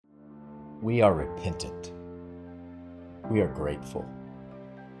We are repentant. We are grateful.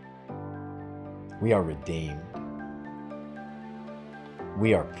 We are redeemed.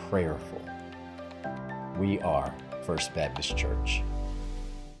 We are prayerful. We are First Baptist Church.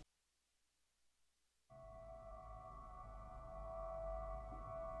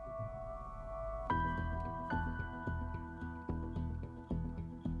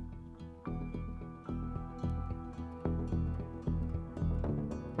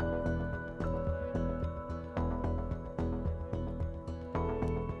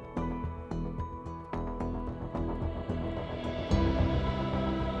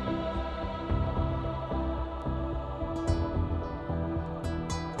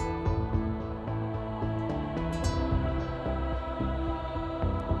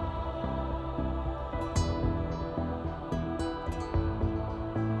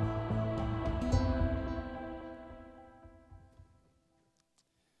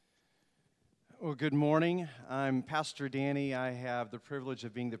 Well, good morning. I'm Pastor Danny. I have the privilege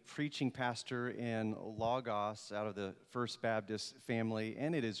of being the preaching pastor in LOGOS out of the First Baptist family,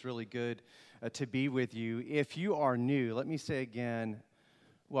 and it is really good to be with you. If you are new, let me say again,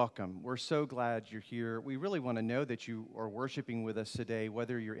 welcome. We're so glad you're here. We really want to know that you are worshiping with us today,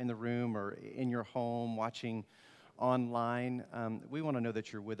 whether you're in the room or in your home watching online. We want to know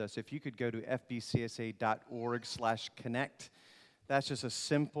that you're with us. If you could go to fbcsa.org/connect. That's just a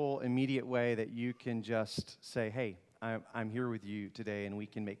simple, immediate way that you can just say, hey, I'm here with you today, and we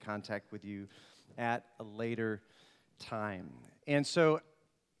can make contact with you at a later time. And so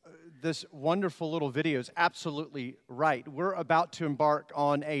this wonderful little video is absolutely right. We're about to embark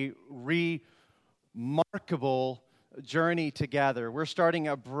on a remarkable journey together. We're starting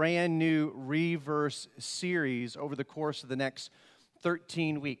a brand new Reverse series over the course of the next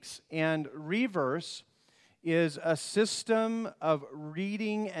 13 weeks. And Reverse is a system of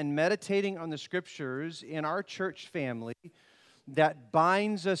reading and meditating on the Scriptures in our church family that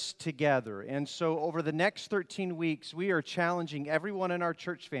binds us together. And so over the next 13 weeks, we are challenging everyone in our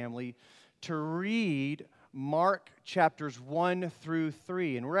church family to read Mark chapters 1 through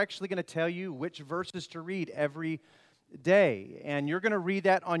 3. And we're actually going to tell you which verses to read every day. And you're going to read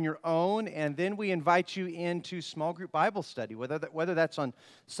that on your own, and then we invite you into small group Bible study, whether that's on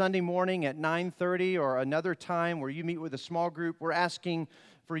Sunday morning at 9:30 or another time where you meet with a small group. We're asking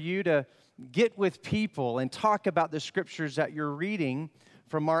for you to get with people and talk about the Scriptures that you're reading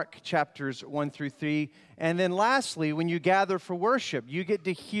from Mark chapters 1 through 3. And then lastly, when you gather for worship, you get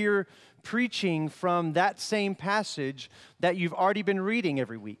to hear preaching from that same passage that you've already been reading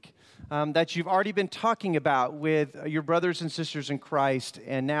every week. That you've already been talking about with your brothers and sisters in Christ,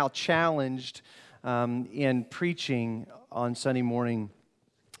 and now challenged in preaching on Sunday morning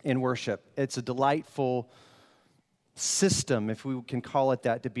in worship. It's a delightful system, if we can call it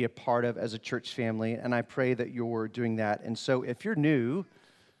that, to be a part of as a church family, and I pray that you're doing that. And so if you're new,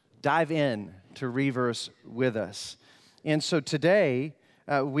 dive in to Reverse with us. And so today,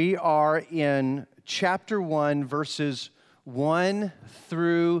 we are in chapter 1, verses 1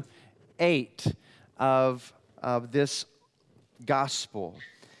 through 8 of this gospel.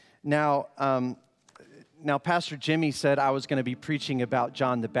 Now, Pastor Jimmy said I was going to be preaching about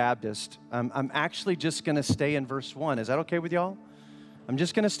John the Baptist. I'm actually just going to stay in verse 1. Is that okay with y'all? I'm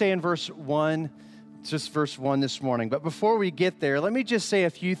just going to stay in verse 1, just verse 1 this morning. But before we get there, let me just say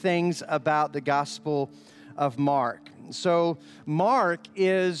a few things about the Gospel of Mark. So Mark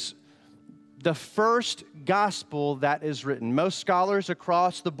is the first gospel that is written. Most scholars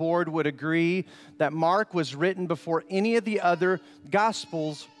across the board would agree that Mark was written before any of the other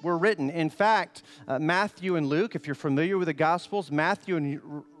gospels were written. In fact, Matthew and Luke, if you're familiar with the gospels, Matthew and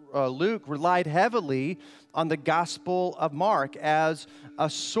Luke relied heavily on the Gospel of Mark as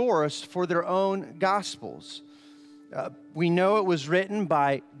a source for their own gospels. We know it was written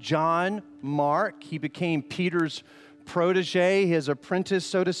by John Mark. He became Peter's protege, his apprentice,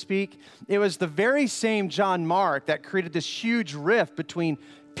 so to speak. It was the very same John Mark that created this huge rift between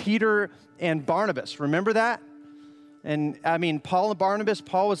Peter and Barnabas. Remember that? And I mean, Paul and Barnabas,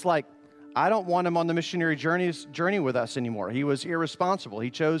 Paul was like, I don't want him on the missionary journey with us anymore. He was irresponsible.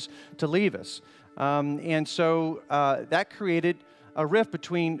 He chose to leave us. And so that created a rift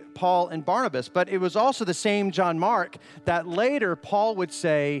between Paul and Barnabas. But it was also the same John Mark that later Paul would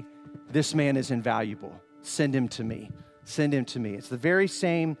say, this man is invaluable. Send him to me. Send him to me. It's the very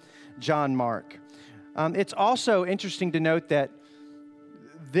same John Mark. It's also interesting to note that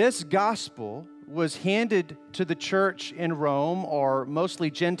this gospel was handed to the church in Rome, or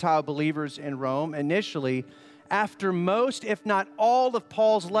mostly Gentile believers in Rome, initially, after most, if not all, of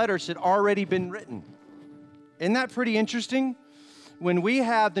Paul's letters had already been written. Isn't that pretty interesting? when we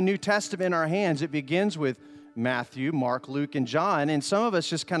have the New Testament in our hands, it begins with Matthew, Mark, Luke, and John. And some of us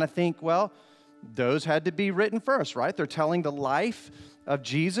just kind of think, well, those had to be written first, right? They're telling the life of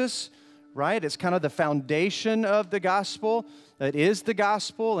Jesus, right? It's kind of the foundation of the gospel. It is the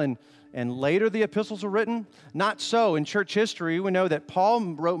gospel, and later the epistles were written. Not so. In church history, we know that Paul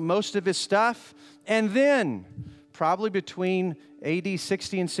wrote most of his stuff, and then probably between AD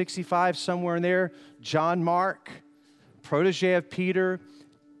 60 and 65, somewhere in there, John Mark, protege of Peter,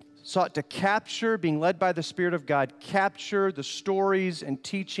 sought to capture, being led by the Spirit of God, capture the stories and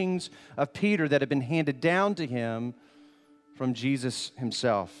teachings of Peter that had been handed down to him from Jesus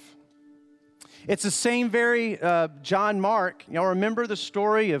himself. It's the same very John Mark. Y'all remember the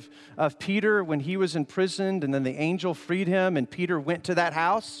story of Peter when he was imprisoned and then the angel freed him and Peter went to that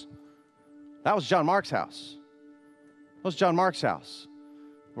house? That was John Mark's house. That was John Mark's house,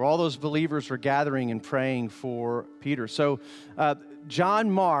 where all those believers were gathering and praying for Peter. So John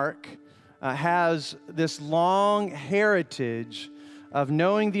Mark has this long heritage of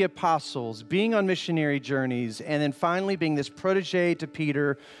knowing the apostles, being on missionary journeys, and then finally being this protege to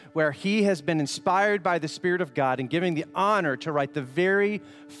Peter, where he has been inspired by the Spirit of God and giving the honor to write the very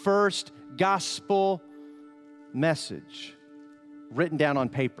first gospel message written down on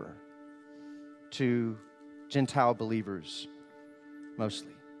paper to Gentile believers,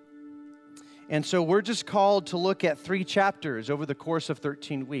 mostly. And so we're just called to look at 3 chapters over the course of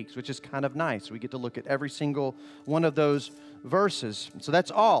 13 weeks, which is kind of nice. We get to look at every single one of those verses. So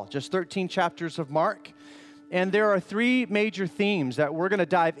that's all, just 13 chapters of Mark. And there are 3 major themes that we're going to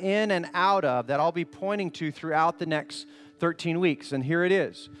dive in and out of that I'll be pointing to throughout the next 13 weeks. And here it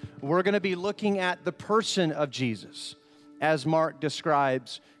is. We're going to be looking at the person of Jesus as Mark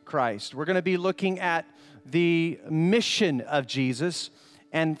describes Christ. We're going to be looking at the mission of Jesus.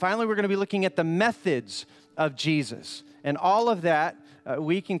 And finally, we're going to be looking at the methods of Jesus. And all of that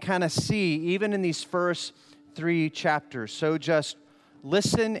we can kind of see even in these first 3 chapters. So just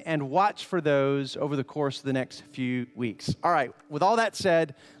listen and watch for those over the course of the next few weeks. All right, with all that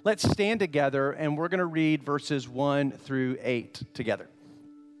said, let's stand together and we're going to read verses 1 through 8 together.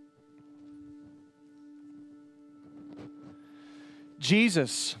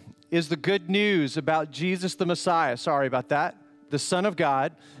 Jesus is the good news about Jesus the Messiah. Sorry about that. The Son of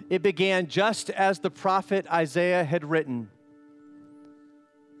God. It began just as the prophet Isaiah had written.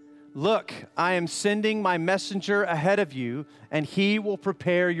 Look, I am sending my messenger ahead of you, and he will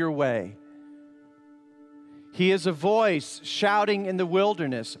prepare your way. He is a voice shouting in the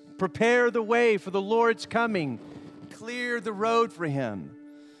wilderness, prepare the way for the Lord's coming, clear the road for him.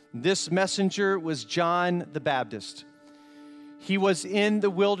 This messenger was John the Baptist. He was in the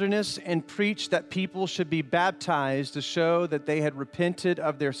wilderness and preached that people should be baptized to show that they had repented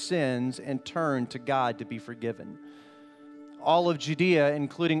of their sins and turned to God to be forgiven. All of Judea,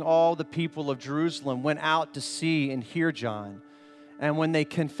 including all the people of Jerusalem, went out to see and hear John. And when they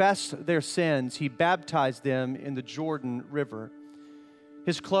confessed their sins, he baptized them in the Jordan River.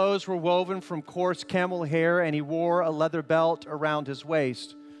 His clothes were woven from coarse camel hair, and he wore a leather belt around his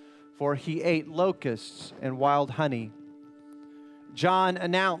waist, for he ate locusts and wild honey. John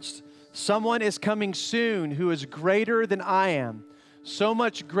announced, someone is coming soon who is greater than I am, so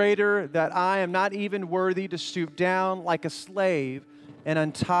much greater that I am not even worthy to stoop down like a slave and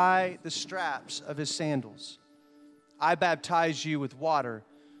untie the straps of his sandals. I baptize you with water,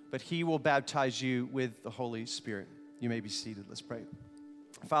 but he will baptize you with the Holy Spirit. You may be seated. Let's pray.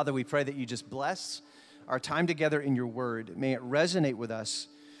 Father, we pray that you just bless our time together in your word. May it resonate with us.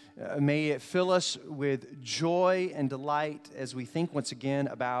 May it fill us with joy and delight as we think once again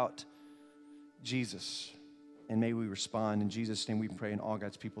about Jesus. And may we respond. In Jesus' name we pray, and all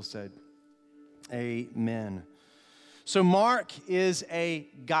God's people said, amen. So Mark is a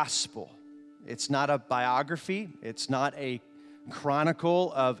gospel. It's not a biography. It's not a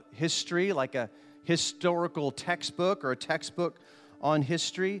chronicle of history like a historical textbook or a textbook on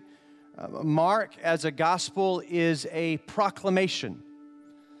history. Mark as a gospel is a proclamation.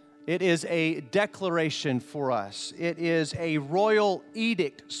 It is a declaration for us. It is a royal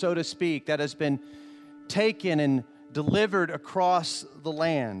edict, so to speak, that has been taken and delivered across the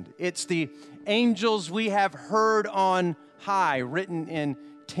land. It's the angels we have heard on high, written in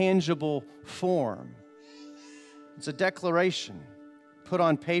tangible form. It's a declaration put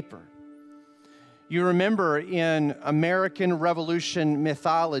on paper. You remember in American Revolution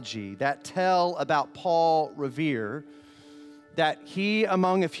mythology that tell about Paul Revere, that he,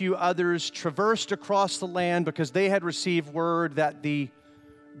 among a few others, traversed across the land because they had received word that the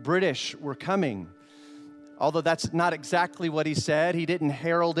British were coming. Although that's not exactly what he said. He didn't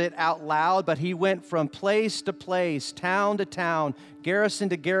herald it out loud, but he went from place to place, town to town, garrison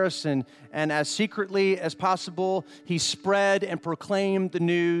to garrison, and as secretly as possible, he spread and proclaimed the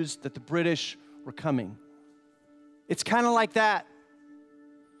news that the British were coming. It's kind of like that.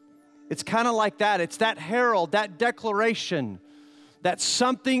 It's kind of like that. It's that herald, that declaration that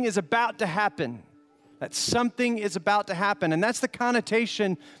something is about to happen. That something is about to happen. And that's the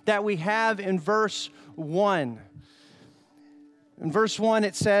connotation that we have in verse 1. In verse 1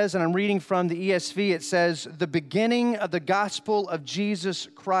 it says, and I'm reading from the ESV, it says, the beginning of the gospel of Jesus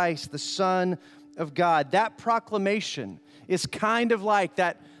Christ, the Son of God. That proclamation is kind of like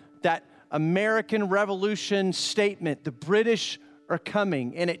that American Revolution statement, the British are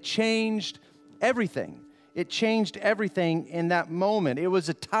coming, and it changed everything. It changed everything in that moment. It was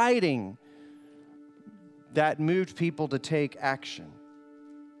a tiding that moved people to take action.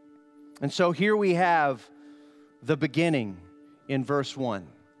 And so here we have the beginning in verse 1.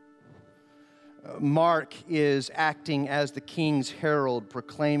 Mark is acting as the king's herald,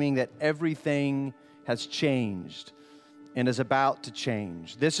 proclaiming that everything has changed and is about to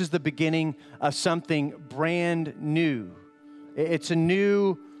change. This is the beginning of something brand new. It's a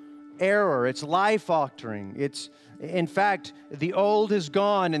new era. It's life-altering. In fact, the old is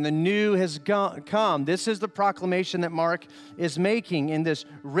gone and the new has come. This is the proclamation that Mark is making in this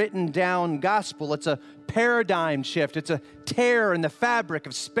written down gospel. It's a paradigm shift. It's a tear in the fabric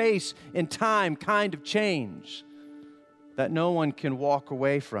of space and time kind of change that no one can walk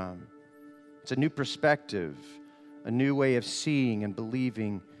away from. It's a new perspective, a new way of seeing and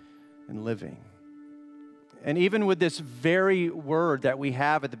believing and living. And even with this very word that we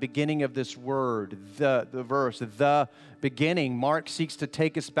have at the beginning of this word, the verse, the beginning, Mark seeks to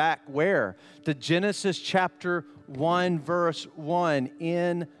take us back where? To Genesis chapter 1, verse 1,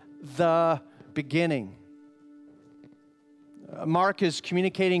 in the beginning. Mark is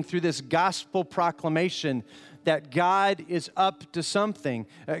communicating through this gospel proclamation that God is up to something.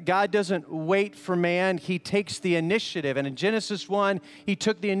 God doesn't wait for man. He takes the initiative. And in Genesis 1, he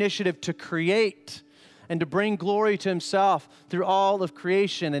took the initiative to create and to bring glory to himself through all of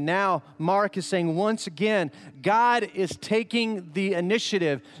creation. And now Mark is saying once again, God is taking the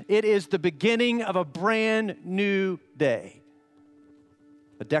initiative. It is the beginning of a brand new day.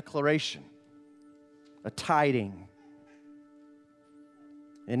 A declaration, a tiding.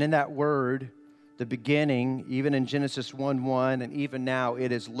 And in that word, the beginning, even in Genesis 1:1, and even now,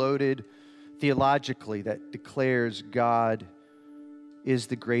 it is loaded theologically that declares God is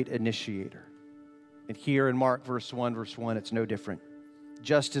the great initiator. And here in Mark verse 1, it's no different.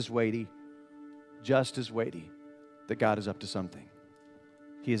 Just as weighty that God is up to something.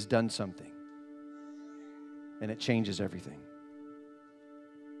 He has done something. And it changes everything.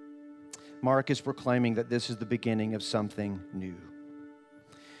 Mark is proclaiming that this is the beginning of something new.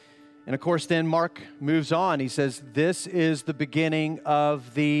 And of course, then Mark moves on. He says, this is the beginning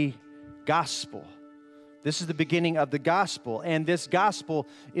of the gospel. This is the beginning of the gospel. And this gospel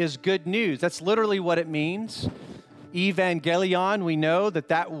is good news. That's literally what it means. Evangelion, we know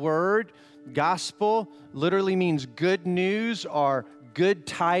that word, gospel, literally means good news or good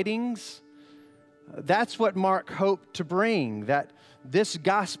tidings. That's what Mark hoped to bring, that this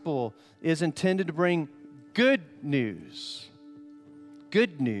gospel is intended to bring good news.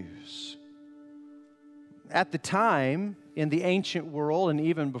 Good news. At the time, in the ancient world and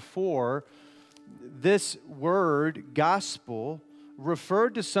even before, this word, gospel,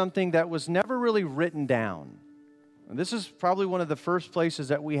 referred to something that was never really written down. And this is probably one of the first places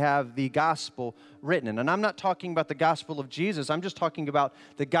that we have the gospel written. And I'm not talking about the gospel of Jesus. I'm just talking about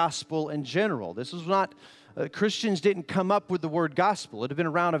the gospel in general. This is not, Christians didn't come up with the word gospel. It had been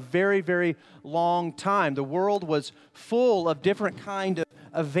around a very, very long time. The world was full of different kind of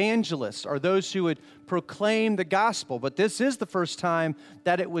evangelists, or those who would proclaim the gospel. But this is the first time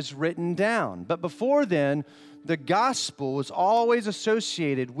that it was written down. But before then, the gospel was always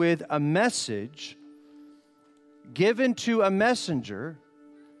associated with a message given to a messenger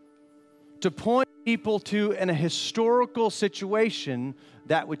to point people to a historical situation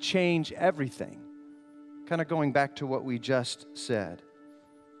that would change everything. Kind of going back to what we just said.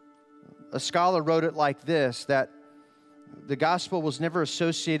 A scholar wrote it like this, that the gospel was never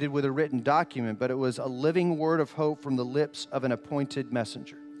associated with a written document, but it was a living word of hope from the lips of an appointed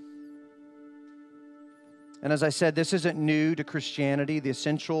messenger. And as I said, this isn't new to Christianity. The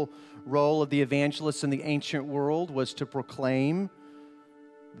essential role of the evangelists in the ancient world was to proclaim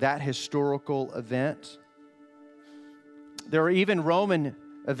that historical event. There are even Roman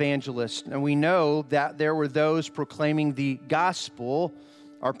evangelists, and we know that there were those proclaiming the gospel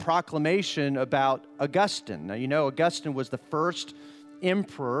our proclamation about Augustine. Now, you know, Augustine was the first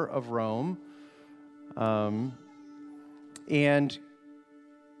emperor of Rome. And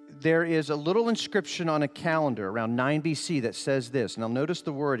there is a little inscription on a calendar around 9 BC that says this. Now, notice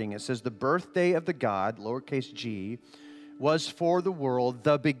the wording. It says, the birthday of the god, lowercase g, was for the world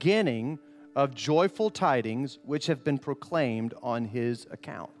the beginning of joyful tidings which have been proclaimed on his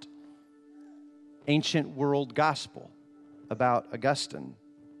account. Ancient world gospel about Augustine.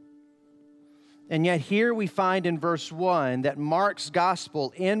 And yet here we find in verse 1 that Mark's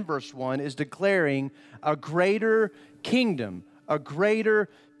gospel in verse 1 is declaring a greater kingdom, a greater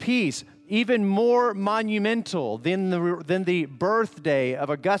peace, even more monumental than the birthday of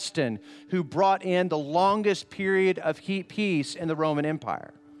Augustine, who brought in the longest period of peace in the Roman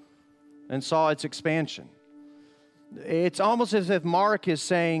Empire and saw its expansion. It's almost as if Mark is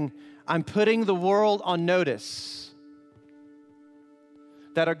saying, I'm putting the world on notice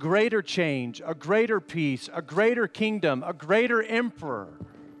that a greater change, a greater peace, a greater kingdom, a greater emperor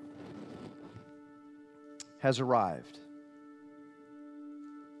has arrived.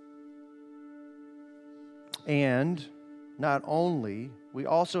 And not only, we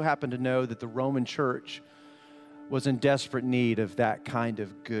also happen to know that the Roman church was in desperate need of that kind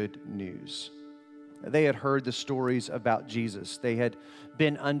of good news. They had heard the stories about Jesus. They had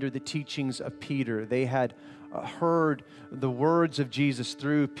been under the teachings of Peter. They had heard the words of Jesus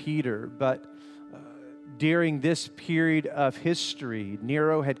through Peter. But during this period of history,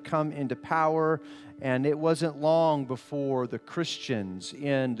 Nero had come into power, and it wasn't long before the Christians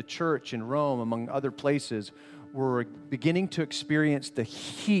in the church in Rome, among other places, were beginning to experience the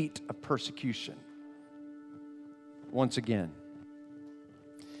heat of persecution once again.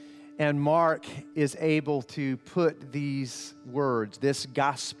 And Mark is able to put these words, this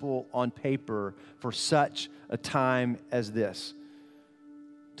gospel, on paper for such a time as this,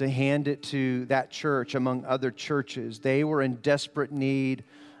 to hand it to that church among other churches. They were in desperate need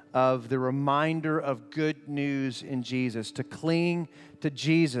of the reminder of good news in Jesus, to cling to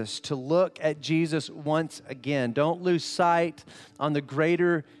Jesus, to look at Jesus once again. Don't lose sight on the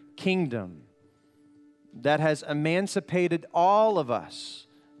greater kingdom that has emancipated all of us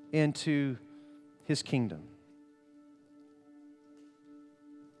into his kingdom.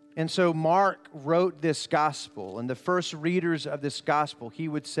 And so Mark wrote this gospel, and the first readers of this gospel, he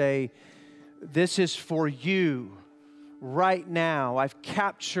would say, this is for you right now. I've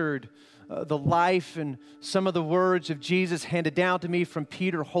captured the life and some of the words of Jesus handed down to me from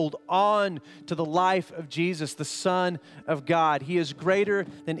Peter. Hold on to the life of Jesus, the Son of God. He is greater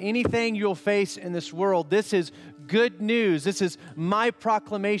than anything you'll face in this world. This is good news. This is my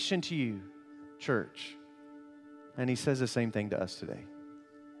proclamation to you, church. And he says the same thing to us today.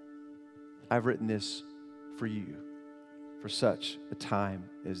 I've written this for you, for such a time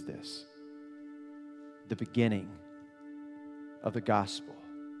as this. The beginning of the gospel,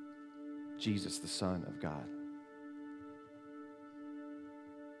 Jesus, the Son of God.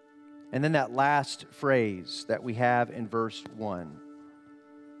 And then that last phrase that we have in verse 1.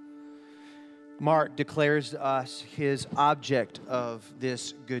 Mark declares to us his object of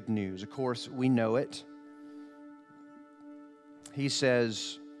this good news. Of course, we know it. He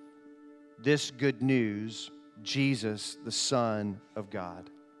says, this good news, Jesus, the Son of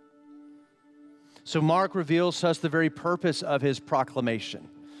God. So Mark reveals to us the very purpose of his proclamation,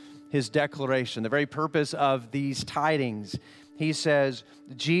 his declaration, the very purpose of these tidings. He says,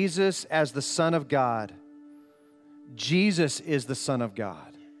 Jesus as the Son of God. Jesus is the Son of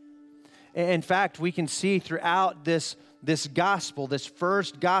God. In fact, we can see throughout this gospel, this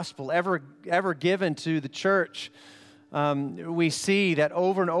first gospel ever given to the church, we see that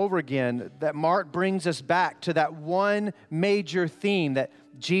over and over again that Mark brings us back to that one major theme, that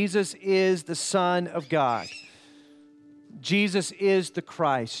Jesus is the Son of God. Jesus is the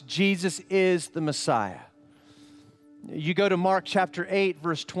Christ. Jesus is the Messiah. You go to Mark chapter 8,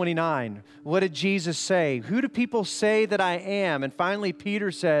 verse 29. What did Jesus say? Who do people say that I am? And finally,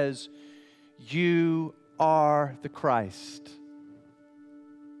 Peter says, you are the Christ.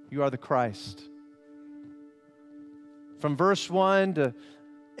 You are the Christ. From verse 1 to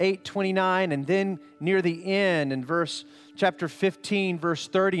 8:29, and then near the end in chapter 15, verse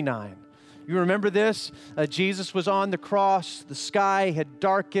 39. You remember this? Jesus was on the cross. The sky had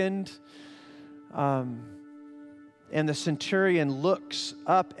darkened. And the centurion looks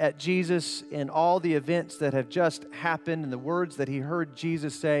up at Jesus and all the events that have just happened and the words that he heard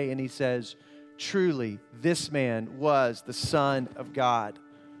Jesus say, and he says, truly, this man was the Son of God.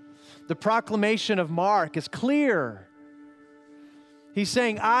 The proclamation of Mark is clear. He's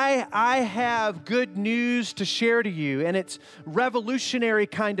saying, I have good news to share to you, and it's revolutionary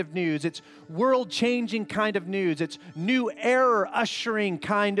kind of news. It's world-changing kind of news. It's new era ushering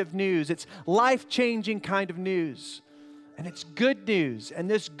kind of news. It's life-changing kind of news. And it's good news. And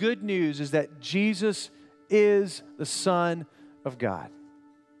this good news is that Jesus is the Son of God.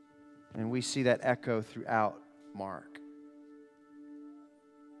 And we see that echo throughout Mark.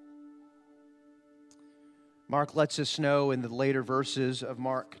 Mark lets us know in the later verses of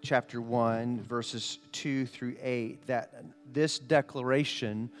Mark chapter 1, verses 2 through 8, that this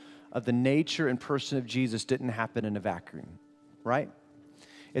declaration of the nature and person of Jesus didn't happen in a vacuum, right?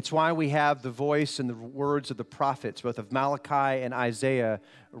 It's why we have the voice and the words of the prophets, both of Malachi and Isaiah,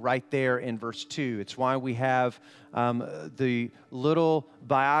 right there in verse 2. It's why we have the little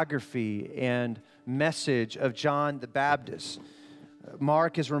biography and message of John the Baptist.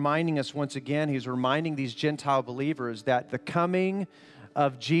 Mark is reminding us once again, he's reminding these Gentile believers that the coming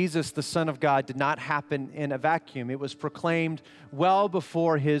of Jesus, the Son of God, did not happen in a vacuum. It was proclaimed well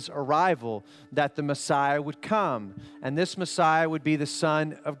before his arrival that the Messiah would come, and this Messiah would be the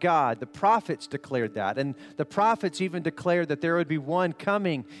Son of God. The prophets declared that, and the prophets even declared that there would be one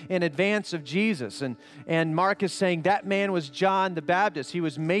coming in advance of Jesus. And Mark is saying that man was John the Baptist. He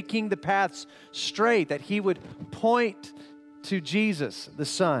was making the paths straight, that he would point to Jesus, the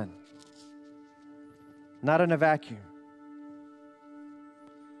Son. Not in a vacuum.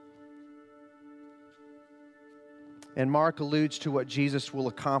 And Mark alludes to what Jesus will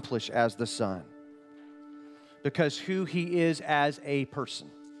accomplish as the Son, because who he is as a person.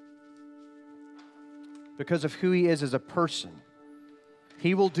 Because of who he is as a person,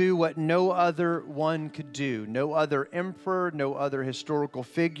 he will do what no other one could do. No other emperor, no other historical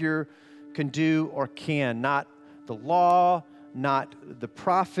figure can do or can. Not the law, not the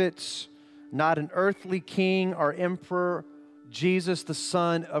prophets, not an earthly king or emperor. Jesus, the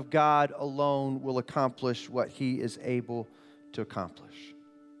Son of God alone, will accomplish what he is able to accomplish.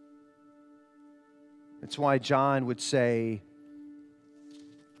 That's why John would say,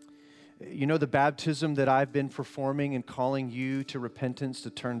 you know, the baptism that I've been performing and calling you to repentance, to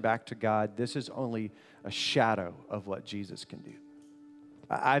turn back to God, this is only a shadow of what Jesus can do.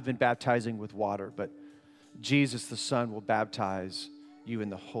 I've been baptizing with water, but Jesus, the Son, will baptize you in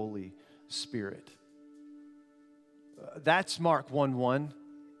the Holy Spirit. That's Mark 1:1.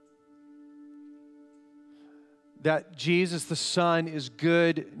 That Jesus, the Son, is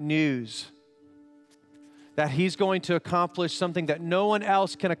good news. That he's going to accomplish something that no one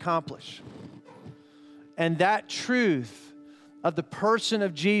else can accomplish. And that truth of the person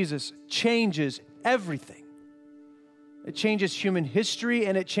of Jesus changes everything. It changes human history,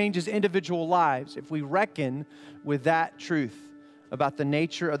 and it changes individual lives if we reckon with that truth about the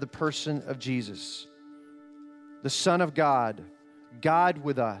nature of the person of Jesus. The Son of God, God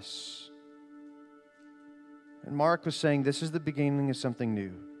with us. And Mark was saying this is the beginning of something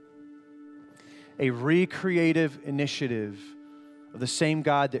new. A recreative initiative of the same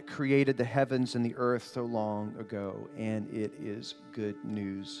God that created the heavens and the earth so long ago, and it is good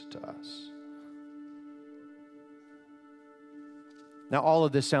news to us. Now, all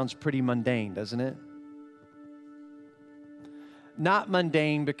of this sounds pretty mundane, doesn't it? Not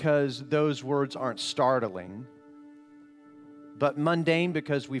mundane because those words aren't startling, but mundane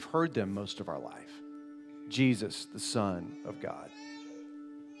because we've heard them most of our life. Jesus, the Son of God.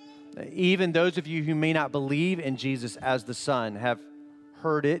 Even those of you who may not believe in Jesus as the Son have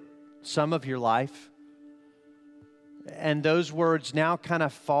heard it some of your life. And those words now kind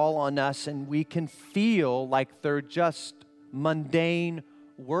of fall on us, and we can feel like they're just mundane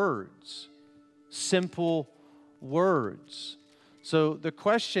words, simple words. So the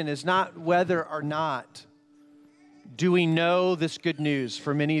question is not whether or not do we know this good news.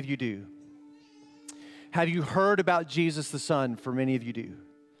 For many of you do. Have you heard about Jesus the Son? For many of you do.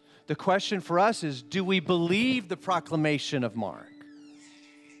 The question for us is, do we believe the proclamation of Mark?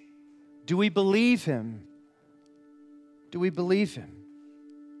 Do we believe him? Do we believe him?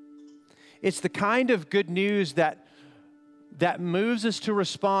 It's the kind of good news that moves us to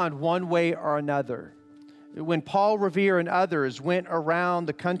respond one way or another. When Paul Revere and others went around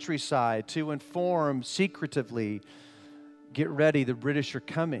the countryside to inform secretively, get ready, the British are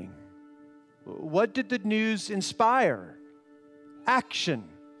coming. What did the news inspire? Action,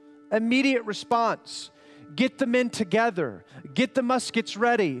 immediate response. Get the men together. Get the muskets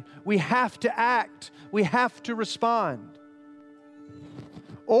ready. We have to act. We have to respond.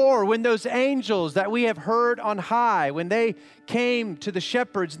 Or when those angels that we have heard on high, when they came to the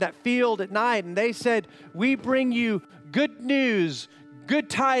shepherds in that field at night and they said, we bring you good news, good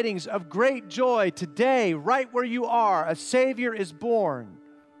tidings of great joy. Today, right where you are, a Savior is born.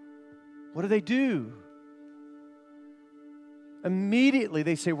 What do? Immediately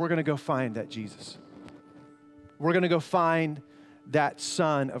they say, we're going to go find that Jesus. We're going to go find that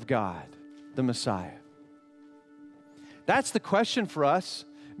Son of God, the Messiah. That's the question for us.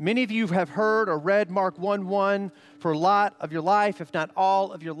 Many of you have heard or read Mark 1:1 for a lot of your life, if not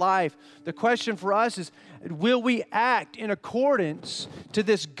all of your life. The question for us is, will we act in accordance to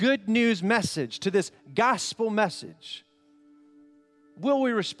this good news message, to this gospel message? Will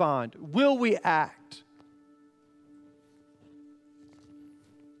we respond? Will we act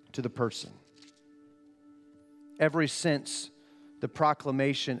to the person? Ever since the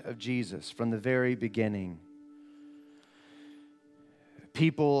proclamation of Jesus from the very beginning,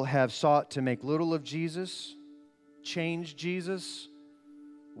 people have sought to make little of Jesus, change Jesus,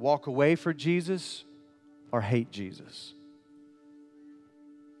 walk away from Jesus, or hate Jesus.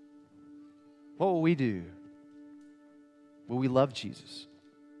 What will we do? Will we love Jesus?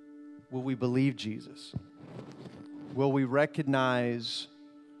 Will we believe Jesus? Will we recognize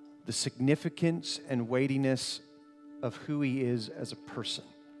the significance and weightiness of who He is as a person?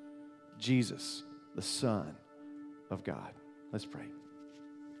 Jesus, the Son of God. Let's pray.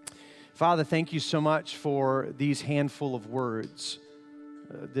 Father, thank you so much for these handful of words,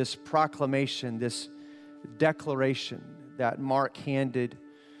 this proclamation, this declaration that Mark handed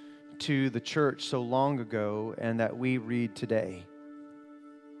to the church so long ago and that we read today.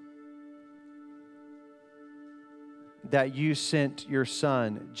 That you sent your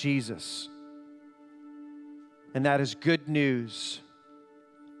Son, Jesus. And that is good news.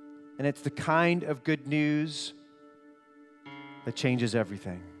 And it's the kind of good news that changes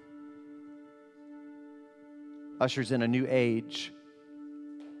everything. Ushers in a new age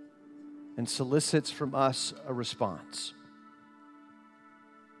and solicits from us a response.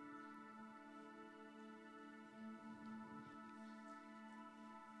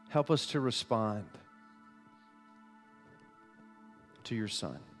 Help us to respond to your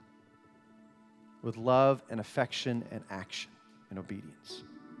Son with love and affection and action and obedience.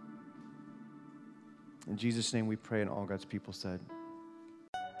 In Jesus' name we pray, and all God's people said.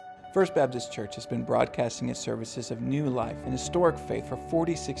 First Baptist Church has been broadcasting its services of new life and historic faith for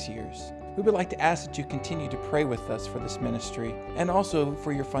 46 years. We would like to ask that you continue to pray with us for this ministry and also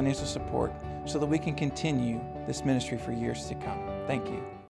for your financial support so that we can continue this ministry for years to come. Thank you.